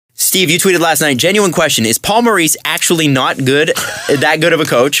Steve, you tweeted last night, genuine question, is Paul Maurice actually not that good of a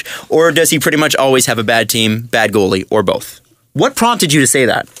coach, or does he pretty much always have a bad team, bad goalie, or both? What prompted you to say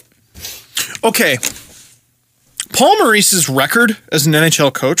that? Okay. Paul Maurice's record as an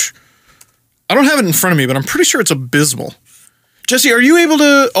NHL coach, I don't have it in front of me, but I'm pretty sure it's abysmal. Jesse, are you able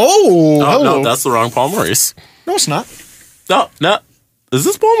to... hello. No, that's the wrong Paul Maurice. No, it's not. No. Is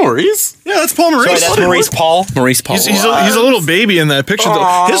this Paul Maurice? Yeah, that's Paul Maurice. Sorry, that's Maurice Paul. Maurice Paul. He's a little baby in that picture,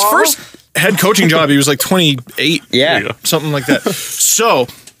 though. His first head coaching job, he was like 28. Yeah. Something like that. So,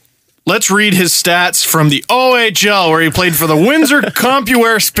 let's read his stats from the OHL, where he played for the Windsor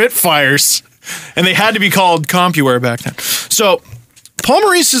Compuware Spitfires. And they had to be called Compuware back then. So, Paul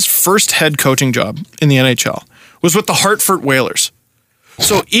Maurice's first head coaching job in the NHL was with the Hartford Whalers.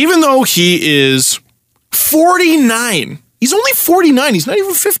 So, even though he is 49... He's only 49. He's not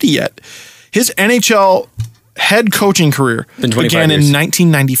even 50 yet. His NHL head coaching career began in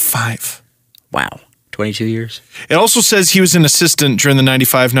 1995. Wow. 22 years. It also says he was an assistant during the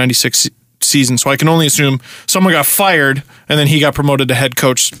 95-96 season, so I can only assume someone got fired and then he got promoted to head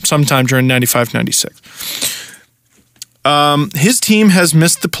coach sometime during 95-96. His team has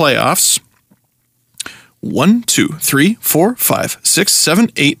missed the playoffs 1, 2, 3, 4, 5, 6,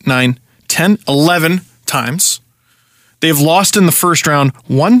 7, 8, 9, 10, 11 times. They've lost in the first round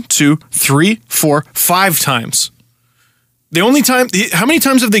 1, 2, 3, 4, 5 times. How many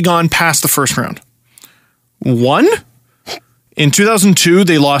times have they gone past the first round? 1. In 2002,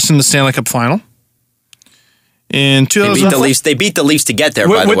 they lost in the Stanley Cup final. In 2004, they beat the Leafs to get there,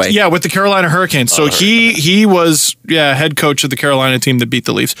 by the way. Yeah, with the Carolina Hurricanes. So he was head coach of the Carolina team that beat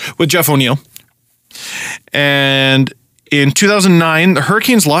the Leafs with Jeff O'Neill. And in 2009, the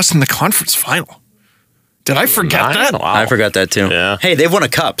Hurricanes lost in the conference final. Did I forget that? Wow. I forgot that too. Yeah. Hey, they've won a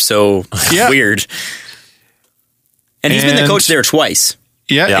cup, so weird. And he's been the coach there twice.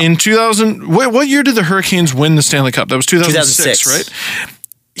 Yeah. In 2000, what year did the Hurricanes win the Stanley Cup? That was 2006, right?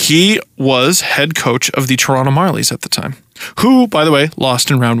 He was head coach of the Toronto Marlies at the time, who, by the way, lost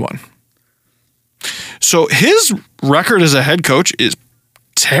in round 1. So his record as a head coach is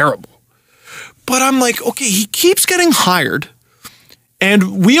terrible. But I'm like, okay, he keeps getting hired.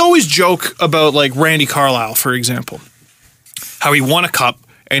 And we always joke about like Randy Carlyle, for example, how he won a cup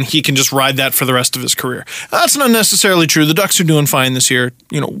and he can just ride that for the rest of his career. That's not necessarily true. The Ducks are doing fine this year,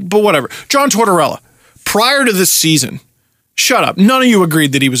 but whatever. John Tortorella, prior to this season, shut up. None of you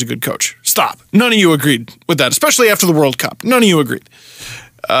agreed that he was a good coach. Stop. None of you agreed with that, especially after the World Cup. None of you agreed.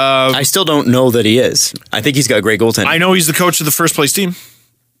 I still don't know that he is. I think he's got great goaltending. I know he's the coach of the first place team.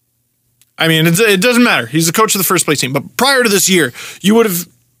 I mean, it doesn't matter. He's the coach of the first place team. But prior to this year, you would have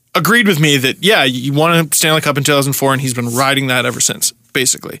agreed with me that, yeah, you won a Stanley Cup in 2004, and he's been riding that ever since,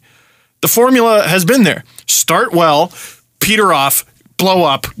 basically. The formula has been there. Start well, peter off, blow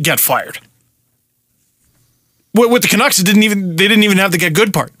up, get fired. With the Canucks, they didn't even have the get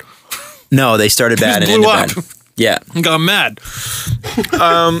good part. No, they started bad and blew ended up. bad. Yeah. Got mad.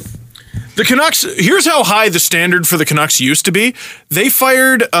 The Canucks, here's how high the standard for the Canucks used to be. They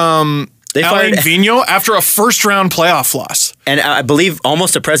fired Alain Vigneault after a first-round playoff loss. And I believe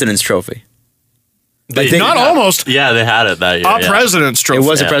almost a President's Trophy. Not almost. Yeah, they had it that year. President's Trophy. It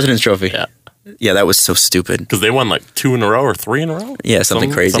was a President's Trophy. Yeah. Yeah, that was so stupid. Because they won like 2 in a row or 3 in a row? Yeah,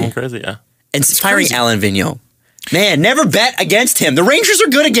 something crazy. Something crazy, yeah. And firing Alain Vigneault. Man, never bet against him. The Rangers are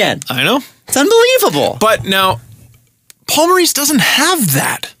good again. I know. It's unbelievable. But now, Paul Maurice doesn't have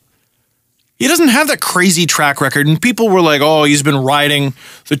that. He doesn't have that crazy track record. And people were like, oh, he's been riding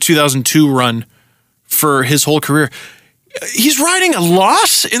the 2002 run for his whole career. He's riding a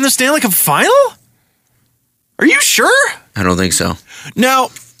loss in the Stanley Cup final? Are you sure? I don't think so. Now,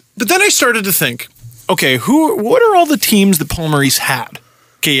 but then I started to think, okay, what are all the teams that Paul Maurice had?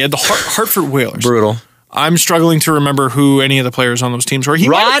 Okay, he had the Hartford Whalers. Brutal. I'm struggling to remember who any of the players on those teams were.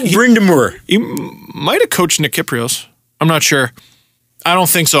 Rod Brind'Amour. He might have coached Nick Kypreos. I'm not sure. I don't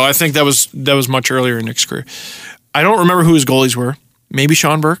think so. I think that was much earlier in Nick's career. I don't remember who his goalies were. Maybe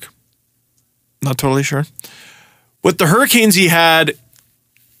Sean Burke. Not totally sure. With the Hurricanes, he had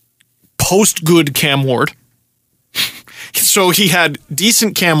post-good Cam Ward. So he had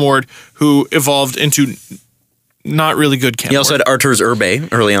decent Cam Ward who evolved into not really good Cam Ward. He also had Arturs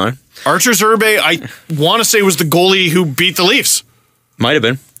Urbe early on. Arturs Urbe, I want to say, was the goalie who beat the Leafs. Might have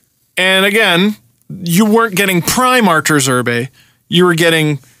been. And again, you weren't getting prime Arturs Urbe. You were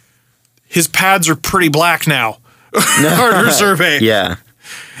getting his pads are pretty black now. Arturs Urbe. Yeah.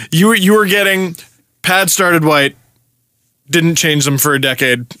 You were getting pads started white, didn't change them for a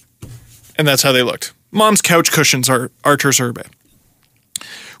decade, and that's how they looked. Mom's couch cushions are Arturs Urbe.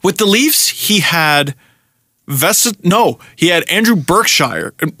 With the Leafs, he had he had Andrew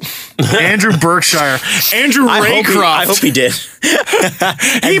Berkshire. Andrew Berkshire. Andrew Raycroft. I hope he did.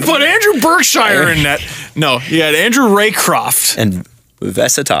 He put Andrew Berkshire in net. No, he had Andrew Raycroft. And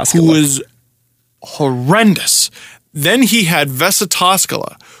Vesa Toskala. Who was horrendous. Then he had Vesa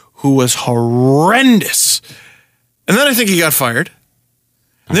Toskala, who was horrendous. And then I think he got fired.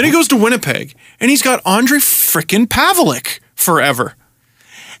 And then he goes to Winnipeg, and he's got Andre frickin' Pavelich forever.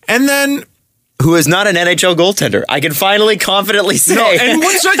 And then... Who is not an NHL goaltender. I can finally confidently say. No, and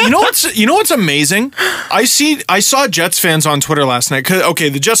you know what's amazing? I saw Jets fans on Twitter last night. Okay,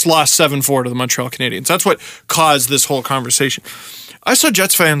 the Jets lost 7-4 to the Montreal Canadiens. That's what caused this whole conversation. I saw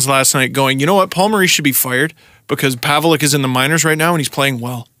Jets fans last night going, you know what? Paul Maurice should be fired because Pavelich is in the minors right now and he's playing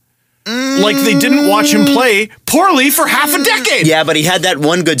well. Like they didn't watch him play poorly for half a decade. Yeah, but he had that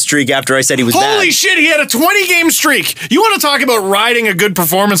one good streak after I said he was bad. Holy shit, he had a 20-game streak. You want to talk about riding a good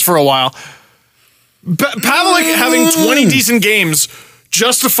performance for a while? Pavelich having 20 decent games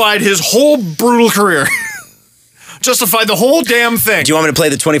justified his whole brutal career. Justified the whole damn thing. Do you want me to play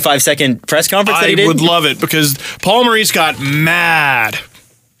the 25-second press conference that he did? I would love it because Paul Maurice got mad.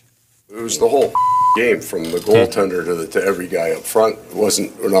 It was the whole game from the goaltender to every guy up front.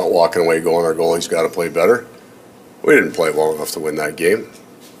 We're not walking away going, our goalie's got to play better. We didn't play well enough to win that game.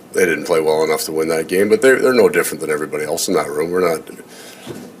 They didn't play well enough to win that game, but they're no different than everybody else in that room.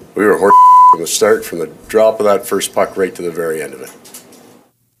 We were horse from the start, from the drop of that first puck right to the very end of it.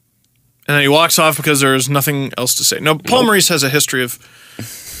 And then he walks off because there's nothing else to say. Now, Paul Maurice has a history of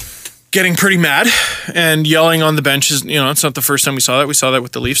getting pretty mad and yelling on the benches. You know, it's not the first time we saw that. We saw that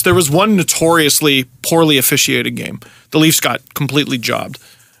with the Leafs. There was one notoriously poorly officiated game. The Leafs got completely jobbed.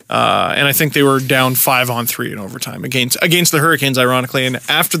 And I think they were down 5-on-3 in overtime against the Hurricanes, ironically. And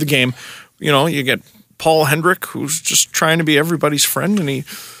after the game, you know, you get Paul Hendrick, who's just trying to be everybody's friend, and he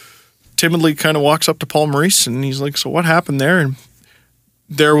timidly kind of walks up to Paul Maurice, and he's like, so what happened there? And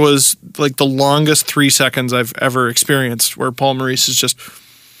there was like the longest 3 seconds I've ever experienced where Paul Maurice is just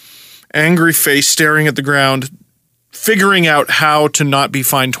angry face staring at the ground, figuring out how to not be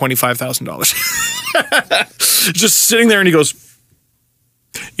fined $25,000. Just sitting there, and he goes,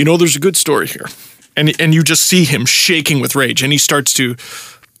 you know, there's a good story here. And you just see him shaking with rage, and he tried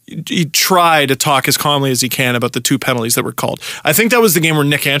to talk as calmly as he can about the 2 penalties that were called. I think that was the game where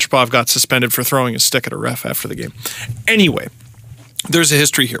Nick Antropov got suspended for throwing a stick at a ref after the game. Anyway, there's a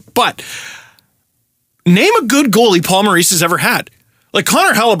history here. But name a good goalie Paul Maurice has ever had. Like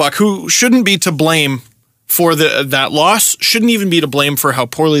Connor Hellebuck, who shouldn't be to blame for that loss, shouldn't even be to blame for how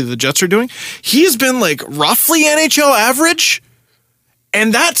poorly the Jets are doing. He's been like roughly NHL average,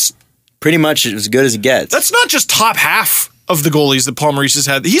 and that's pretty much as good as it gets. That's not just top half of the goalies that Paul Maurice has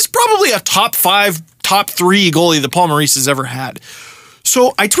had. He's probably a top 5, top 3 goalie that Paul Maurice has ever had.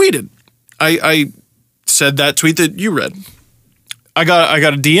 So I tweeted. I said that tweet that you read. I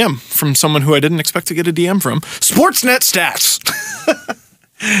got a DM from someone who I didn't expect to get a DM from. Sportsnet Stats.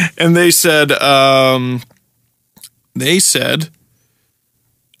 And they said,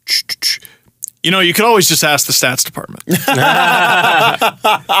 you know, you could always just ask the stats department. And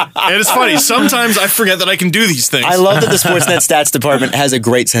it's funny. Sometimes I forget that I can do these things. I love that the Sportsnet stats department has a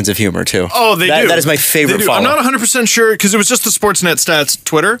great sense of humor, too. Oh, they do. That is my favorite follow. I'm not 100% sure, because it was just the Sportsnet stats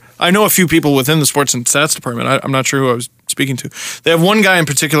Twitter. I know a few people within the Sportsnet stats department. I'm not sure who I was speaking to. They have one guy in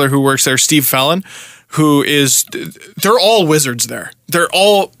particular who works there, Steve Fallon, who is... They're all wizards there.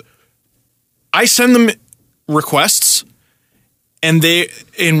 I send them requests, and they,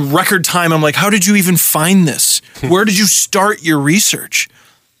 in record time, I'm like, how did you even find this? Where did you start your research?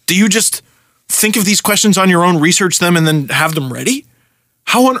 Do you just think of these questions on your own, research them, and then have them ready?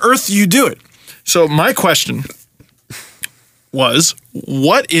 How on earth do you do it? So my question was,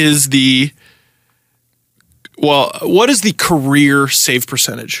 what is the career save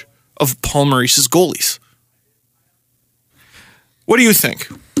percentage of Paul Maurice's goalies? What do you think?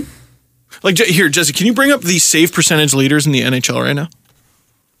 Like, here, Jesse, can you bring up the save percentage leaders in the NHL right now?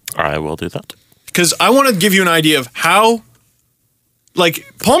 I will do that. Because I want to give you an idea of how, like,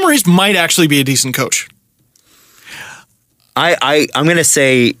 Paul Maurice might actually be a decent coach. I'm gonna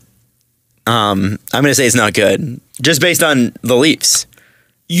say it's not good, just based on the Leafs.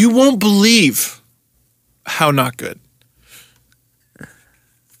 You won't believe how not good.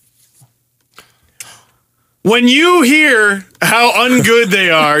 When you hear how ungood they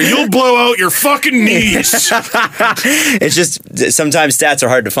are, you'll blow out your fucking knees. It's just sometimes stats are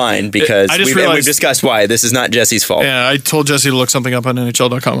hard to find because we've discussed why. This is not Jesse's fault. Yeah, I told Jesse to look something up on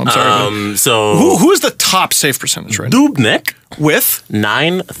NHL.com. I'm sorry. So who is the top save percentage right now? Dubnik With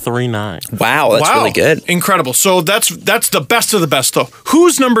 939. Wow, that's really good. Incredible. So that's the best of the best, though.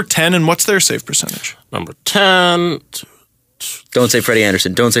 Who's number 10 and what's their save percentage? Number 10. Don't say Freddie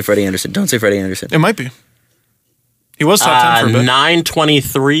Anderson. Don't say Freddie Anderson. Don't say Freddie Anderson. It might be. He was top 10 for a bit.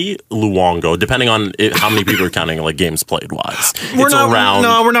 923 Luongo, depending on how many people are counting like games played wise. We're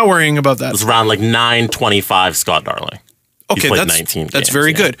not worrying about that. It's around like 925 Scott Darling. Okay, that's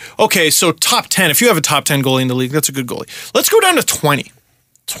very good. Okay, so top 10. If you have a top 10 goalie in the league, that's a good goalie. Let's go down to 20.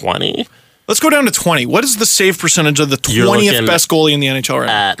 20? Let's go down to 20. What is the save percentage of the 20th best goalie in the NHL right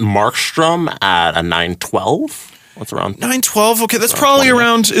now? At Markstrom at a 912. What's around 912? Okay, that's probably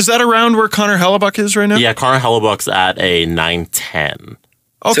around. Is that around where Connor Hellebuck is right now? Yeah, Connor Hellebuck's at a 910.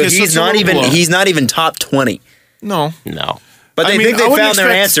 Okay, so he's not even top 20. No. But they think they found their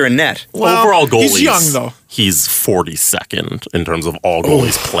answer in net. Well, overall goalies. He's young though. He's 42nd in terms of all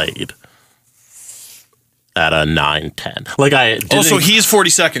goalies played. At a 910. So he's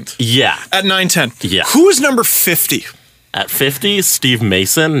 42nd. Yeah. At 910. Yeah. Who is number 50? At 50, Steve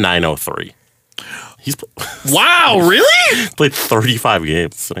Mason, 903. Wow, really? Played 35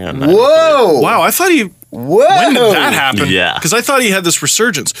 games sitting on 903. Whoa! Wow, I thought he... Whoa! When did that happen? Yeah. Because I thought he had this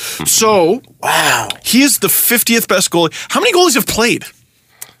resurgence. So, wow. He is the 50th best goalie. How many goalies have played?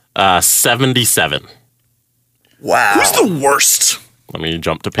 77. Wow. Who's the worst? Let me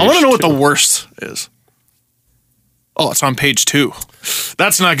jump to page 2. I want to know what the worst is. Oh, it's on page 2.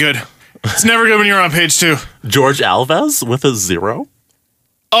 That's not good. It's never good when you're on page 2. George Alves with a 0.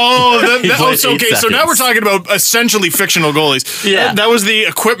 Oh, that's okay. So now we're talking about essentially fictional goalies. Yeah. That was the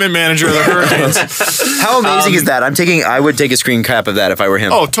equipment manager of the Hurricanes. How amazing is that? I would take a screen cap of that if I were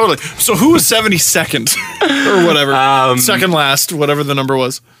him. Oh, totally. So who was 72nd? Or whatever. Second last, whatever the number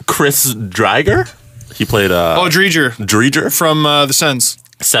was. Chris Driedger. He played... Driedger. From the Sens.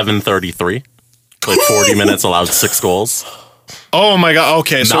 733. Played 40 minutes, allowed 6 goals. Oh, my God.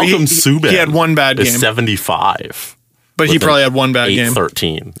 Okay, so Malcolm Subban he had one bad game. 75. But he probably had one bad game.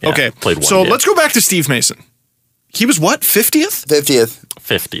 13. Yeah, okay, played one so game. Let's go back to Steve Mason. He was what, 50th?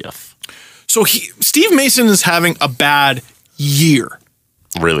 50th. So Steve Mason is having a bad year.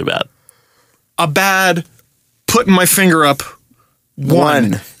 Really bad. A bad, putting my finger up,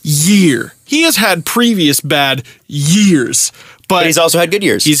 one year. He has had previous bad years. But he's also had good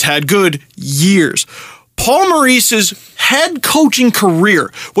years. He's had good years. Paul Maurice's head coaching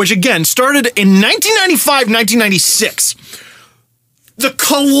career, which again started in 1995-1996, the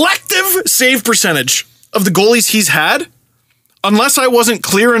collective save percentage of the goalies he's had, unless I wasn't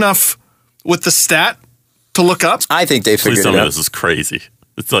clear enough with the stat to look up. I think they figured it out. This is crazy.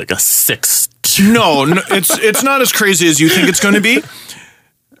 It's like a 6. No, it's not as crazy as you think it's going to be.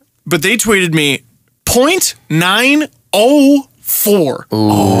 But they tweeted me 0.904.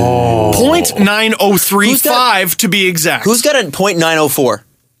 0.9035 to be exact. Who's got a 0.904?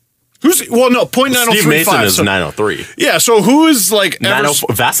 0.9035. Steve Mason is 903. Yeah, so who is like...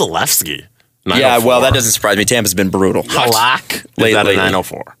 Vasilevsky. Yeah, well, that doesn't surprise me. Tampa's been brutal. Halak is at a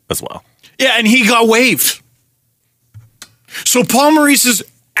 904 as well. Yeah, and he got waived. So Paul Maurice's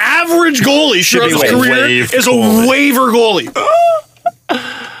average goalie throughout his career is a waiver goalie.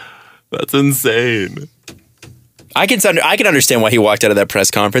 That's insane. I can understand why he walked out of that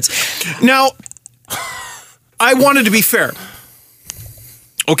press conference. Now, I wanted to be fair.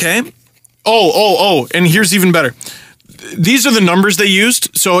 Okay? Oh, and here's even better. These are the numbers they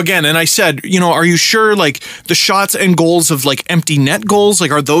used. So again, and I said, are you sure like the shots and goals of like empty net goals,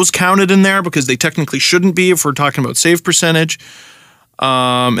 like are those counted in there? Because they technically shouldn't be if we're talking about save percentage.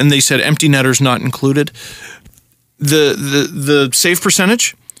 And they said empty netters not included. The save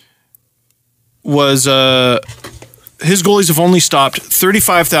percentage was his goalies have only stopped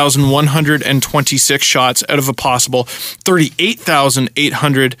 35,126 shots out of a possible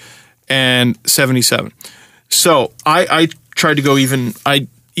 38,877. So I tried to go even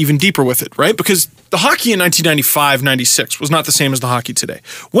deeper with it, right? Because the hockey in 1995-96 was not the same as the hockey today.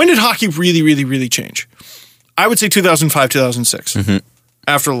 When did hockey really, really, really change? I would say 2005-2006,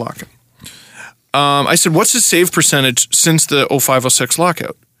 after the lockout. I said, what's his save percentage since the 05-06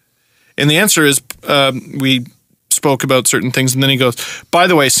 lockout? And the answer is we spoke about certain things, and then he goes, by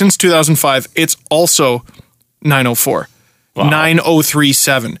the way, since 2005, it's also 904. Wow.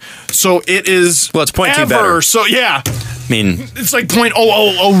 9037. So it is. Well, it's 0.2 better. So yeah. I mean, it's like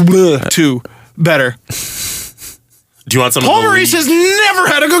 0.0002 better. Do you want some? Paul Maurice has never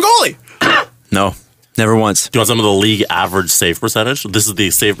had a good goalie. No. Never once. Do you want some of the league average save percentage? This is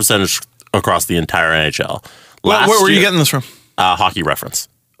the save percentage across the entire NHL. Where were you getting this from? Hockey Reference.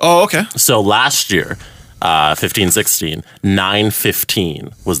 Oh, okay. So last year, 15-16,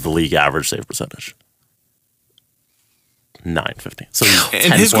 915 was the league average save percentage. 915. So he's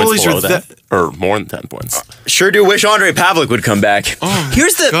 10 his points goalies below are that, or more than 10 points. Sure do wish Andre Pavlik would come back.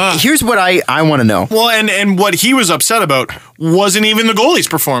 God. Here's what I want to know. Well, and what he was upset about wasn't even the goalie's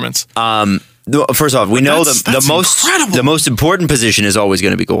performance. First off, we know That's the most important position is always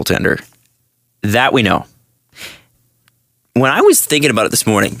going to be goaltender. That we know. When I was thinking about it this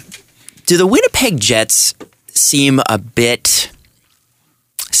morning, do the Winnipeg Jets seem a bit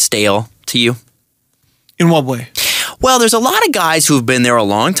stale to you? In what way? Well, there's a lot of guys who've been there a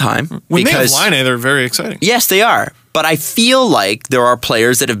long time. When they have Line A, they're very exciting. Yes, they are. But I feel like there are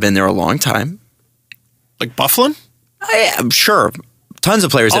players that have been there a long time. Like Bufflin? I'm sure. Tons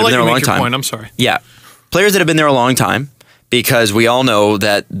of players that have been there a long time. Point. I'm sorry. Yeah. Players that have been there a long time because we all know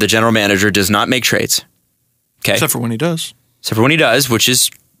that the general manager does not make trades. Okay. Except for when he does. Except for when he does, which is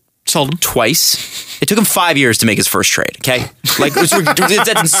seldom. Twice. It took him 5 years to make his first trade, okay? Like, that's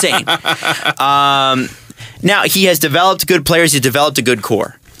insane. Now, he has developed good players. He's developed a good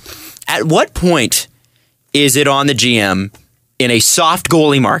core. At what point is it on the GM in a soft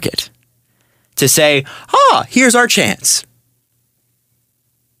goalie market to say, here's our chance?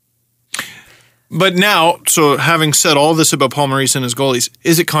 But now, so having said all this about Paul Maurice and his goalies,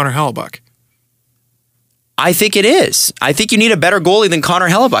 is it Connor Hellebuyck? I think it is. I think you need a better goalie than Connor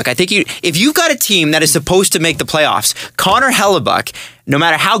Hellebuyck. I think if you've got a team that is supposed to make the playoffs, Connor Hellebuyck, no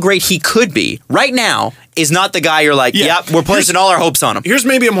matter how great he could be, right now is not the guy you're like, yep, we're placing all our hopes on him. Here's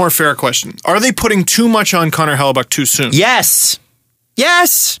maybe a more fair question. Are they putting too much on Connor Hellebuyck too soon? Yes.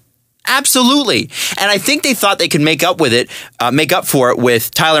 Yes. Absolutely. And I think they thought they could make up for it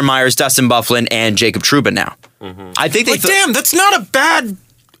with Tyler Myers, Dustin Byfuglien, and Jacob Trouba now. Mm-hmm. I think they damn, that's not a bad...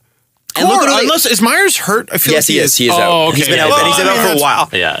 And look at unless is Myers hurt? I feel yes, like he is. He is out. out. Okay. He's been out. He's been out for a while.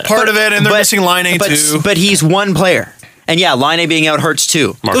 Yeah. Part of it, and they're missing Line A too. But he's one player, and yeah, Line A being out hurts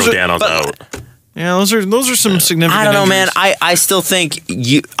too. Marco Dano's out. Yeah, those are some significant. I don't know, injuries. man. I still think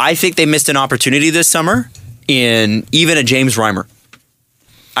I think they missed an opportunity this summer in even a James Reimer.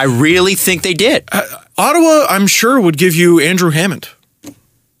 I really think they did. Ottawa, I'm sure, would give you Andrew Hammond.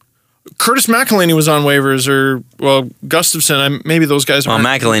 Curtis McElhinney was on waivers, or Gustafson. Maybe those guys aren't.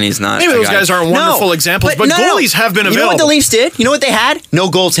 Well, McElhinney's not. Maybe those guys aren't wonderful examples, but goalies have been available. You know what the Leafs did? You know what they had? No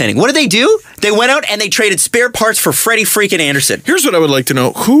goaltending. What did they do? They went out and they traded spare parts for Freddie freaking Anderson. Here's what I would like to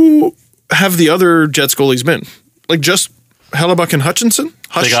know: who have the other Jets goalies been? Like just Hellebuyck and Hutchinson?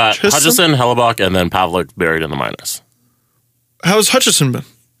 They got Hutchison, Hellebuyck, and then Pavlik buried in the minors. How's Hutchison been?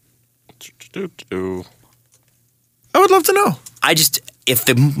 I would love to know. If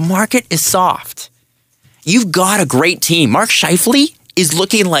the market is soft, you've got a great team. Mark Scheifele is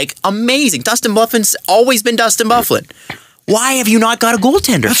looking like amazing. Dustin Byfuglien's always been Dustin Byfuglien. Why have you not got a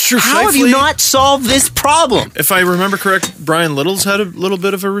goaltender? That's true. How have you not solved this problem? If I remember correct, Brian Little's had a little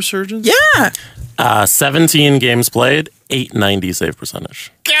bit of a resurgence. Yeah. 17 games played, 890 save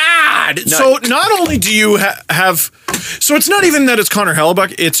percentage. God! So not only do you have... So it's not even that it's Connor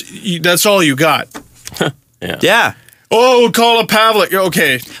Hellebuyck, that's all you got. Yeah. Oh, call up Pavlik.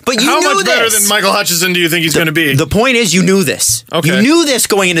 Okay. But you How knew much better this. than Michael Hutchison do you think he's going to be? The point is you knew this. Okay. You knew this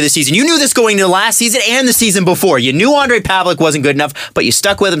going into the season. You knew this going into last season and the season before. You knew Andre Pavlik wasn't good enough, but you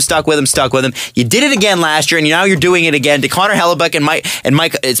stuck with him. You did it again last year, and now you're doing it again to Connor Hellebuyck and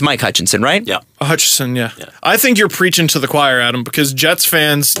Mike. It's Mike Hutchinson, right? Yeah. Hutchison, yeah. I think you're preaching to the choir, Adam, because Jets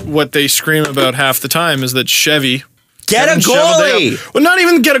fans, what they scream about half the time is that Chevy... Get a goalie! Well, not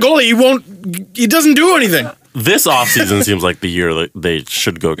even get a goalie. He doesn't do anything. This offseason seems like the year that they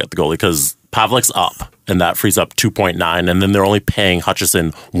should go get the goalie because Pavlik's up, and that frees up 2.9, and then they're only paying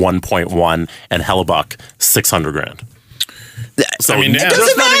Hutchison 1.1 and Hellebuyck $600,000. So it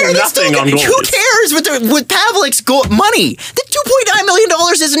doesn't matter. Nothing on goalies. Who cares with Pavlik's money? The $2.9 million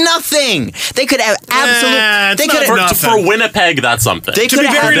is nothing. They could have for Winnipeg. That's something. They could be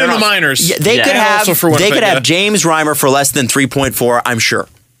buried in the minors. Yeah, they could have James Reimer for less than 3.4. I'm sure,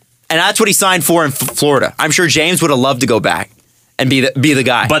 and that's what he signed for in Florida. I'm sure James would have loved to go back and be the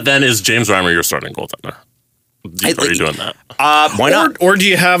guy. But then is James Reimer your starting goaltender? Are you doing that? Why not? Or do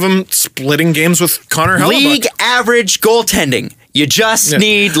you have him splitting games with Connor Hellebuyck? League average goaltending. You just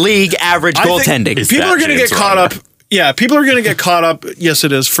need league average goaltending. People are going to get caught up. Yeah, people are going to get caught up. Yes,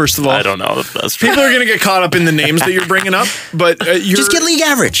 it is, first of all. I don't know if that's true. People are going to get caught up in the names that you're bringing up. But just get league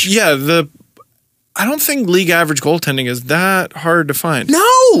average. Yeah, I don't think league average goaltending is that hard to find.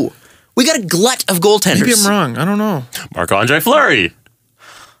 No! We got a glut of goaltenders. Maybe I'm wrong. I don't know. Marc-Andre Fleury.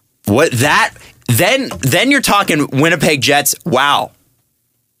 What then you're talking Winnipeg Jets. Wow.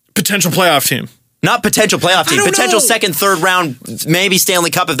 Potential playoff team. Not potential playoff team. Potential know. second, third round, maybe Stanley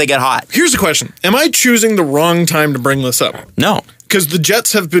Cup if they get hot. Here's the question. Am I choosing the wrong time to bring this up? No. Because the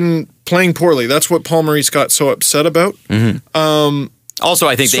Jets have been playing poorly. That's what Paul Maurice got so upset about. Also,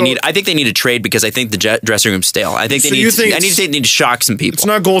 I think they need a trade because I think the dressing room's stale. I think they need to shock some people. It's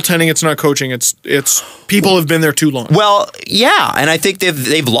not goaltending. It's not coaching. It's people have been there too long. Well, yeah, and I think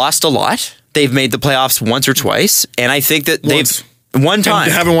they've lost a lot. They've made the playoffs once or twice, and I think that one time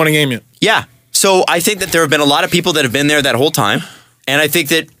they haven't won a game yet. Yeah, so I think that there have been a lot of people that have been there that whole time, and I think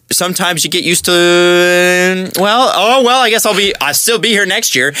that sometimes you get used to, I guess I'll still be here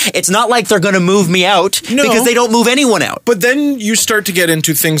next year. It's not like they're going to move me out because they don't move anyone out. But then you start to get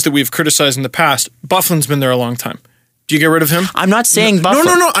into things that we've criticized in the past. Bufflin's been there a long time. Do you get rid of him? I'm not saying Bufflin.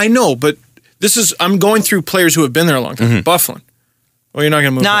 No, I know, but I'm going through players who have been there a long time. Bufflin. Well, you're not going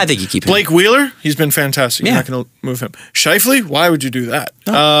to move him. No, I think you keep him. Blake Wheeler, he's been fantastic. You're not going to move him. Shifley, why would you do that?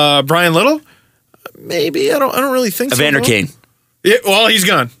 No. Brian Little, maybe. I don't really think so. Evander Kane. Yeah, well, he's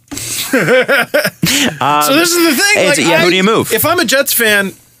gone. So this is the thing. Who do you move? If I'm a Jets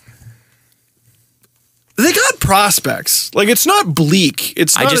fan, they got prospects. Like, it's not bleak.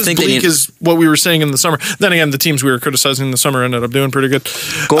 It's not as bleak as what we were saying in the summer. Then again, the teams we were criticizing in the summer ended up doing pretty good.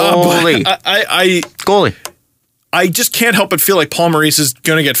 Goalie. Goalie. I just can't help but feel like Paul Maurice is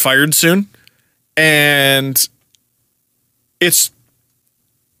going to get fired soon. And it's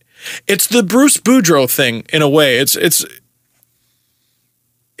the Bruce Boudreau thing in a way. It's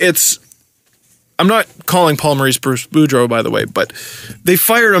I'm not calling Paul Maurice Bruce Boudreau, by the way, but they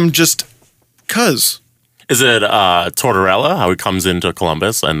fired him just because. Is it Tortorella, how he comes into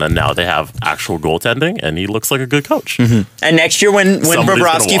Columbus, and then now they have actual goaltending, and he looks like a good coach. Mm-hmm. And next year when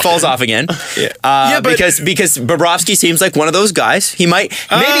Bobrovsky falls off again, because Bobrovsky seems like one of those guys, he might,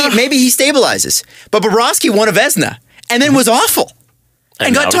 maybe he stabilizes. But Bobrovsky won a Vezina, and then was awful,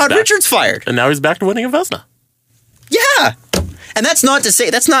 and got Todd Richards fired. And now he's back to winning a Vezina. Yeah. And that's not to say,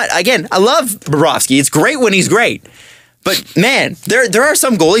 again, I love Bobrovsky. It's great when he's great. But, man, there are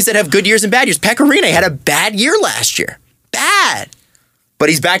some goalies that have good years and bad years. Pecorine had a bad year last year. Bad. But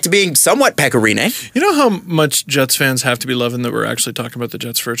he's back to being somewhat Pecorine. You know how much Jets fans have to be loving that we're actually talking about the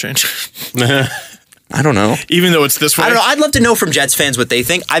Jets for a change? I don't know. Even though it's this way? I don't know. I'd love to know from Jets fans what they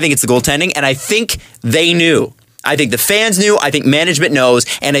think. I think it's the goaltending, and I think they knew. I think the fans knew. I think management knows.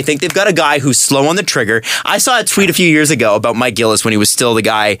 And I think they've got a guy who's slow on the trigger. I saw a tweet a few years ago about Mike Gillis when he was still the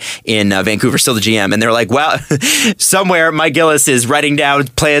guy in Vancouver, still the GM. And they're like, well, somewhere Mike Gillis is writing down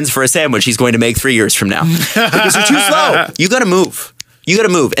plans for a sandwich he's going to make 3 years from now. Because you're too slow. You got to move. You got to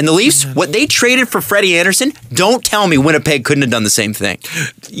move. And the Leafs, what they traded for Freddie Anderson, don't tell me Winnipeg couldn't have done the same thing.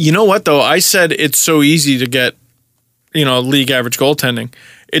 You know what, though? I said it's so easy to get, league average goaltending.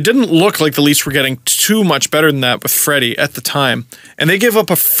 It didn't look like the Leafs were getting too much better than that with Freddie at the time. And they gave up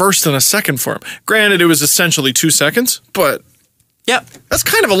a first and a second for him. Granted, it was essentially 2 seconds, but yep, that's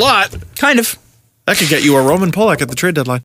kind of a lot. Kind of. That could get you a Roman Polak at the trade deadline.